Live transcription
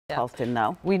Halston,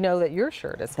 though. We know that your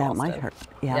shirt is That Halston. might hurt.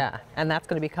 Yeah. And that's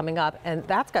going to be coming up, and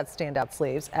that's got standout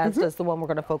sleeves, as does the one we're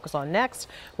going to focus on next,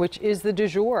 which is the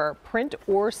Jour print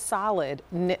or solid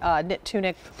knit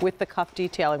tunic with the cuff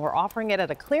detailing. We're offering it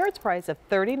at a clearance price of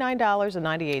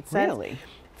 $39.98. Really?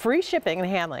 Free shipping and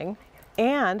handling,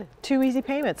 and 2 easy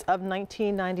payments of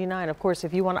 $19.99. Of course,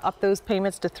 if you want to up those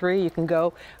payments to 3, you can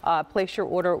go place your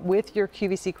order with your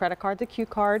QVC credit card, the Q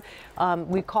card.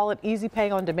 We call it easy pay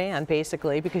on demand,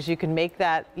 basically, because you can make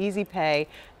that easy pay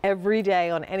every day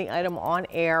on any item on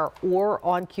air or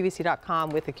on QVC.com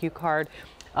with the Q card.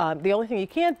 The only thing you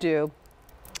can't do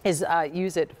is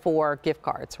use it for gift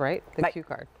cards, right? The Q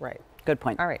card, right. Good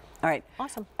point. All right. All right.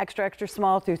 Awesome. Extra, extra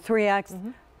small through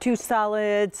 3X. 2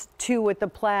 solids, 2 with the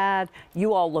plaid.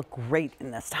 You all look great in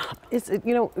this top. It's,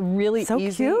 you know, really So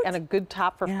easy cute. and a good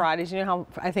top for Fridays. You know how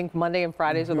I think Monday and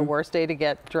Fridays are the worst day to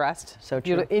get dressed? So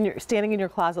true. You're standing in your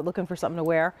closet looking for something to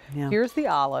wear. Yeah. Here's the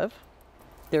olive.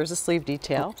 There's a sleeve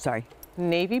detail. Oh, sorry.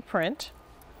 Navy print,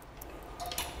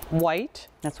 white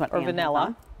That's what or Ann had vanilla,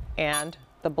 on. and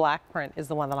the black print is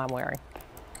the one that I'm wearing.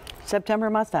 September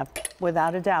must have,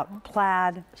 without a doubt.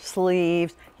 Plaid,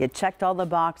 sleeves, you checked all the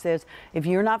boxes. If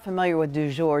you're not familiar with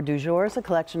Jour is a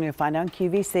collection you'll find on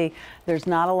QVC. There's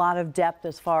not a lot of depth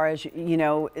as far as, you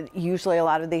know, usually a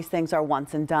lot of these things are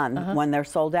once and done. When they're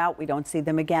sold out, we don't see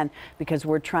them again because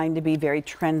we're trying to be very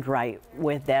trend right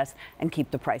with this and keep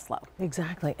the price low.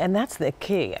 Exactly, and that's the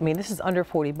key. I mean, this is under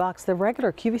 40 bucks. The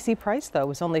regular QVC price, though,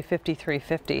 was only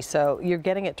 $53.50, so you're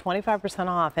getting it 25%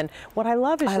 off. And what I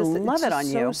love is it's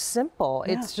just so simple.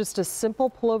 Yeah. It's just a simple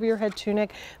pull over your head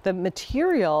tunic. The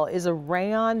material is a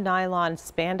rayon nylon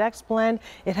spandex blend.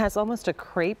 It has almost a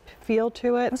crepe feel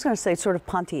to it. I was going to say sort of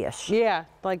ponte-ish. Yeah,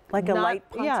 like a light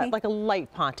ponte? Yeah, like a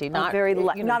light ponte, not very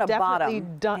light, you know, not a definitely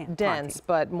bottom dense, ponte.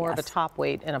 but more of a top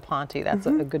weight in a ponte. That's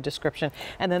a good description.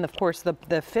 And then, of course,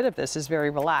 the fit of this is very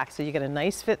relaxed. So you get a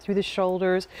nice fit through the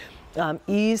shoulders,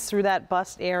 ease through that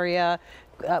bust area.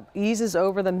 Eases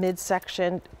over the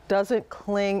midsection, doesn't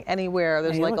cling anywhere.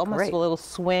 There's like almost a little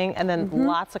swing, and then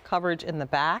lots of coverage in the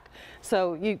back.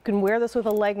 So you can wear this with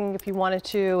a legging if you wanted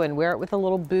to, and wear it with a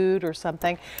little boot or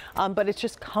something. But it's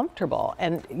just comfortable,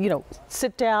 and you know,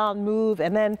 sit down, move,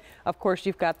 and then of course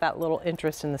you've got that little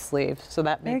interest in the sleeve, so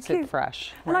that makes it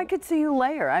fresh. And I could see you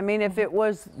layer. I mean, if it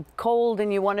was cold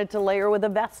and you wanted to layer with a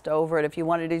vest over it, if you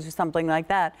wanted to do something like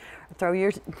that, throw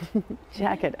your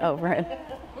jacket over it.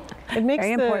 It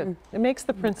makes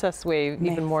the princess wave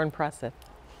even more impressive.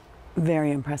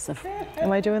 Very impressive.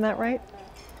 Am I doing that right?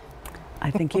 I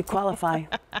think you qualify,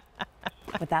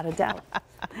 without a doubt.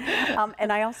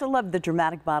 And I also love the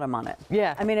dramatic bottom on it.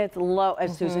 Yeah. I mean, it's low,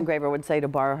 as Susan Graver would say, to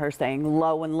borrow her saying,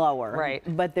 low and lower. Right.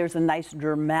 But there's a nice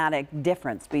dramatic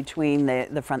difference between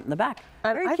the front and the back.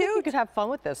 Very I cute. think you could have fun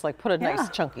with this, like put a nice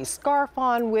chunky scarf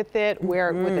on with it, wear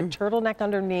it with a turtleneck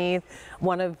underneath,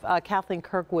 one of Kathleen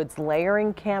Kirkwood's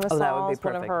layering camisoles, that would be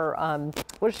perfect. one of her,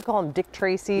 what does she call them, Dick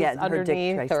Tracy's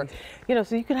underneath. Her Dick Tracy's. Or, you know,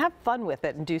 so you can have fun with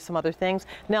it and do some other things.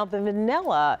 Now the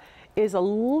vanilla is a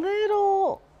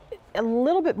little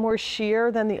bit more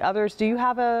sheer than the others. Do you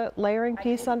have a layering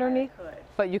piece underneath? I could.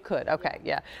 But you could, okay,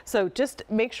 yeah. So just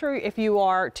make sure if you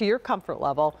are to your comfort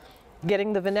level,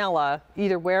 getting the vanilla,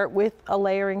 either wear it with a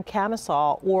layering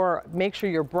camisole or make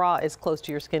sure your bra is close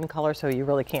to your skin color so you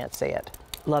really can't see it.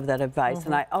 Love that advice.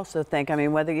 And I also think, I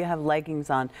mean, whether you have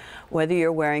leggings on, whether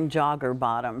you're wearing jogger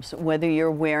bottoms, whether you're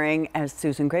wearing, as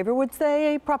Susan Graver would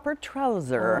say, a proper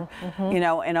trouser, you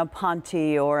know, in a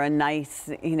ponte or a nice,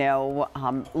 you know,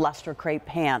 luster crepe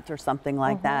pant or something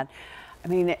like that. I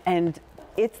mean, and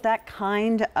it's that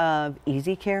kind of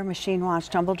easy care, machine wash,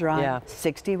 tumble dry,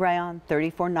 60 rayon,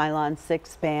 34 nylon, 6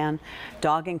 span,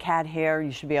 dog and cat hair.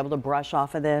 You should be able to brush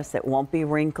off of this. It won't be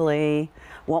wrinkly,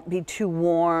 won't be too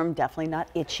warm, definitely not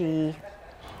itchy.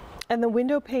 And the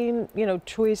window pane, you know,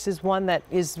 choice is one that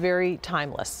is very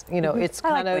timeless. You know, it's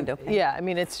kind of, I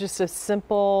mean, it's just a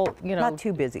simple, you know, not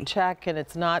too busy check, and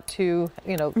it's not too,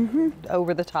 you know,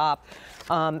 over the top.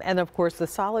 And of course, the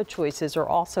solid choices are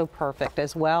also perfect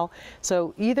as well.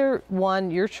 So either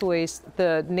one, your choice,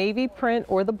 the navy print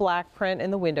or the black print in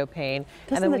the window pane.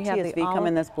 Doesn't and then the TSV come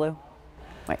in this blue?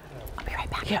 Wait, I'll be right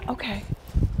back. Yeah, okay.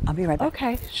 I'll be right back.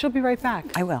 Okay, she'll be right back.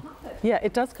 I will. Yeah,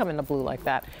 it does come in a blue like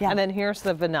that. Yeah. And then here's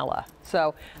the vanilla.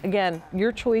 So again,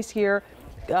 your choice here,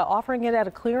 offering it at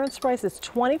a clearance price. It's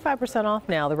 25% off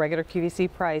now, the regular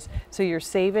QVC price. So you're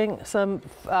saving some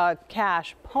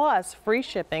cash plus free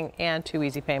shipping and 2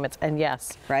 easy payments. And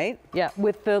yes, right? Yeah,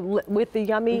 with the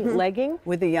yummy legging.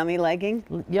 With the yummy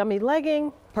legging. Yummy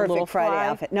legging. Perfect Friday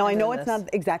outfit. Now I know it's not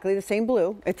exactly the same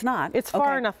blue. It's not. It's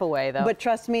far enough away though. But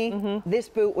trust me, this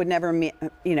boot would never,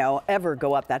 you know, ever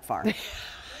go up that far.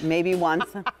 maybe once.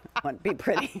 Wouldn't be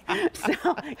pretty.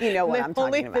 So you know what I'm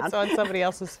talking about. Only if it's on somebody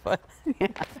else's foot. Yeah.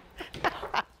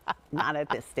 Not at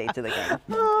this stage of the game.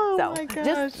 Oh so my gosh.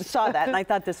 just saw that and I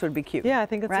thought this would be cute. Yeah, I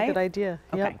think that's right? a good idea.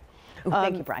 Okay. Yep.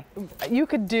 Thank you, Bri. You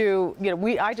could do,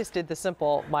 I just did the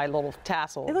simple, my little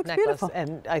tassel It looks necklace, beautiful.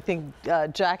 and I think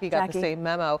Jackie got the same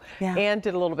memo, Yeah. and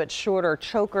did a little bit shorter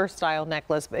choker style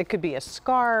necklace. It could be a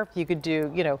scarf. You could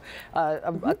do,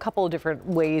 a couple of different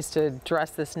ways to dress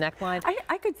this neckline.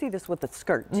 I could see this with a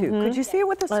skirt too. Could you see it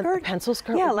with a skirt? A pencil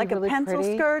skirt. Yeah, would like be really a pencil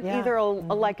pretty. skirt, Yeah. either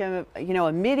like a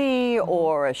midi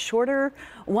or a shorter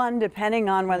one, depending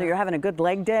on whether you're having a good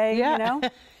leg day. Yeah. You know.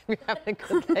 We're having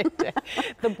a good day.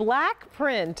 The black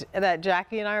print that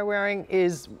Jackie and I are wearing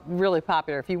is really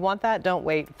popular. If you want that, don't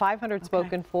wait. 500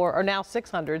 spoken for, or now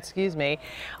 600, excuse me.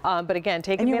 But again,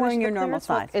 take And advantage you're wearing of the your normal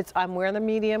clearance. size. I'm wearing the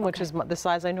medium, which is the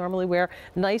size I normally wear.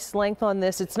 Nice length on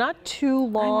this. It's not too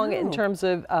long in terms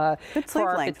of Good sleeve for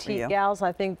our length for petite you. gals.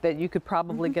 I think that you could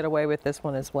probably get away with this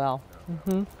one as well.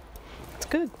 It's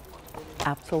good.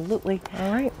 Absolutely.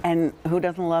 All right. And who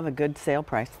doesn't love a good sale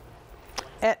price?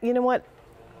 You know what?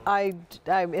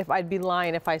 If I'd be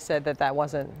lying if I said that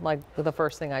wasn't like the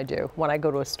first thing I do when I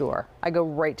go to a store. I go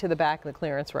right to the back of the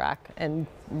clearance rack and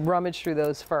rummage through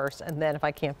those first, and then if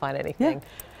I can't find anything.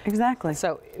 Yeah, exactly.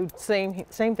 So same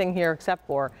thing here, except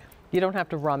for you don't have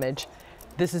to rummage.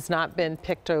 This has not been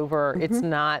picked over. It's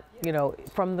not,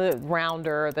 from the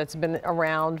rounder that's been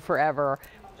around forever.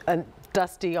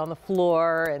 Dusty on the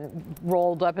floor and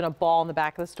rolled up in a ball in the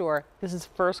back of the store. This is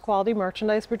first quality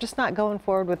merchandise. We're just not going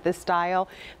forward with this style.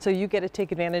 So you get to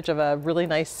take advantage of a really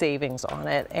nice savings on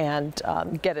it and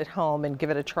get it home and give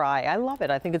it a try. I love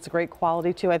it. I think it's great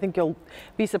quality too. I think you'll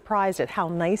be surprised at how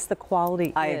nice the quality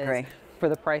is. I agree. For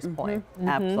the price point.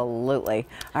 Absolutely.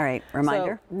 All right,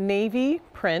 reminder. So, navy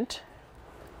print,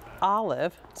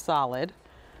 olive solid,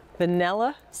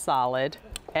 vanilla solid,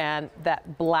 and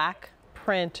that black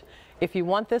print. If you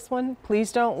want this one,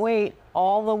 please don't wait.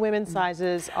 All the women's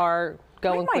sizes are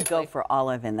going I might quickly. go for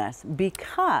olive in this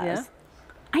because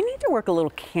I need to work a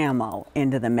little camo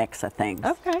into the mix of things.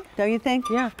 Okay. Don't you think?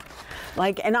 Yeah.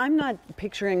 And I'm not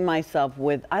picturing myself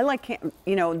with,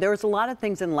 there's a lot of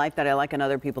things in life that I like in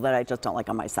other people that I just don't like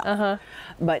on myself.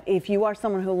 But if you are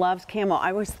someone who loves camo,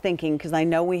 I was thinking, because I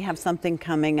know we have something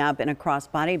coming up in a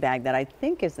crossbody bag that I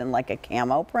think is in like a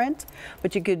camo print,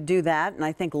 but you could do that. And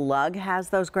I think Lug has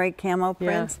those great camo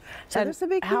prints. So and this would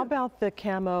be cute. how about the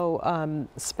camo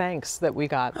Spanx that we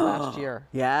got last year?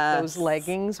 Yes. Those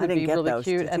leggings would I didn't be get really those.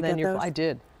 cute. Did you and then get those? I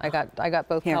did. I got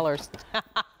both Here. colors.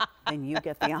 And you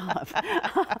get the olive.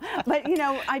 But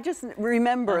I just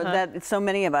remember that so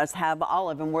many of us have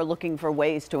olive and we're looking for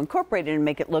ways to incorporate it and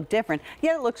make it look different.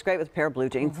 Yeah, it looks great with a pair of blue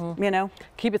jeans,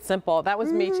 Keep it simple. That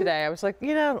was me today. I was like,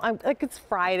 I'm like, it's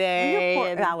Friday. Your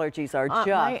poor and, allergies are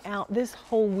just. this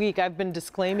whole week, I've been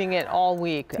disclaiming it all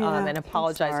week and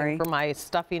apologizing sorry. for my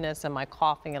stuffiness and my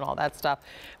coughing and all that stuff.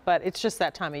 But it's just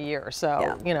that time of year.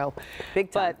 So,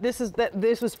 Big time. But this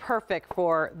was perfect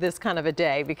for this kind of a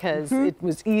day because it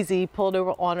was easy, pulled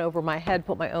over my head,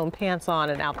 put my own pants on,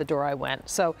 and out the door I went.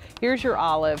 So here's your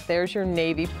olive, there's your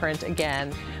navy print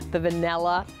again, the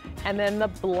vanilla, and then the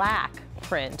black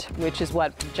print, which is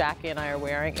what Jackie and I are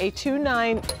wearing. A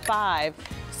 295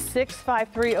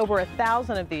 653, over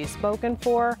 1,000 of these spoken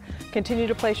for. Continue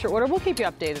to place your order. We'll keep you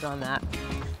updated on that.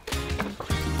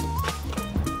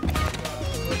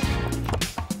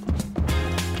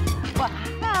 Well,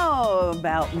 how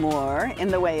about more in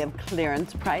the way of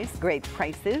clearance price? Great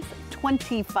prices,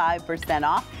 25%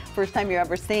 off. First time you're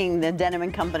ever seeing the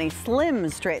Denim & Company slim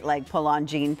straight leg pull-on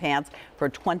jean pants for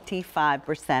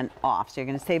 25% off. So you're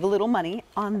going to save a little money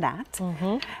on that.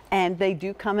 And they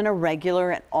do come in a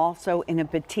regular and also in a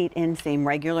petite inseam.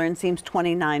 Regular inseam's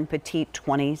 29, petite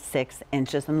 26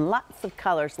 inches, and lots of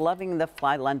colors. Loving the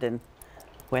Fly London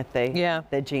with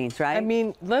the jeans, right? I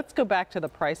mean, let's go back to the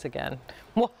price again.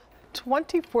 Well,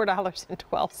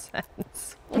 $24.12.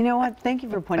 You know what? Thank you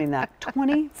for pointing that.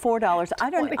 $24.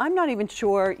 I'm not even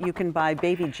sure you can buy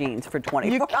baby jeans for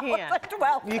 $24. You can't.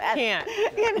 12 You can't.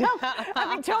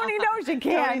 I mean, Tony knows you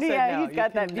can. Tony said no, He's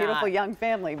got you that beautiful cannot. young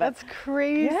family. But That's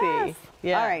crazy. yes.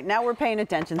 Yeah. All right, now we're paying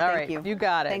attention. All Thank right, you. you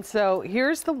got it. Thanks. So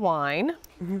here's the wine,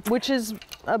 which is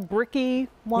a bricky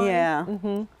wine. Yeah.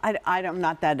 I'm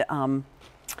not that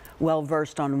well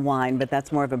versed on wine, but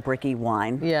that's more of a bricky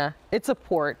wine. Yeah, it's a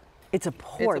port. It's a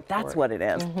port. That's what it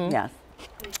is. Yes.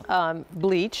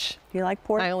 Bleach. Do you like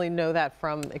port? I only know that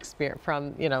from experience.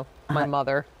 From my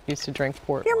mother used to drink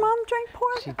port. Your mom drank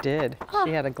port? She did.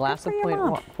 She had a glass of good for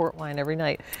your mom. port wine every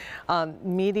night.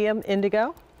 Medium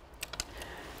indigo,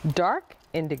 dark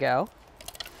indigo,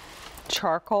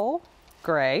 charcoal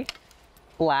gray,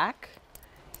 black,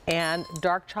 and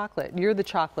dark chocolate. You're the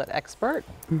chocolate expert.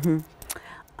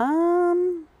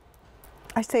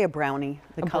 I say a brownie,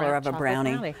 the color of a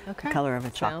brownie. Okay. The color of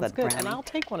a chocolate Sounds good. brownie. And I'll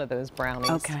take one of those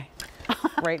brownies. Okay.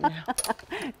 Right now.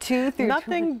 2 through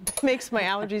Nothing makes my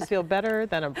allergies feel better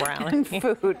than a brownie.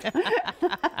 food.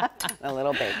 A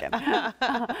little bacon.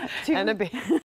 And a bacon.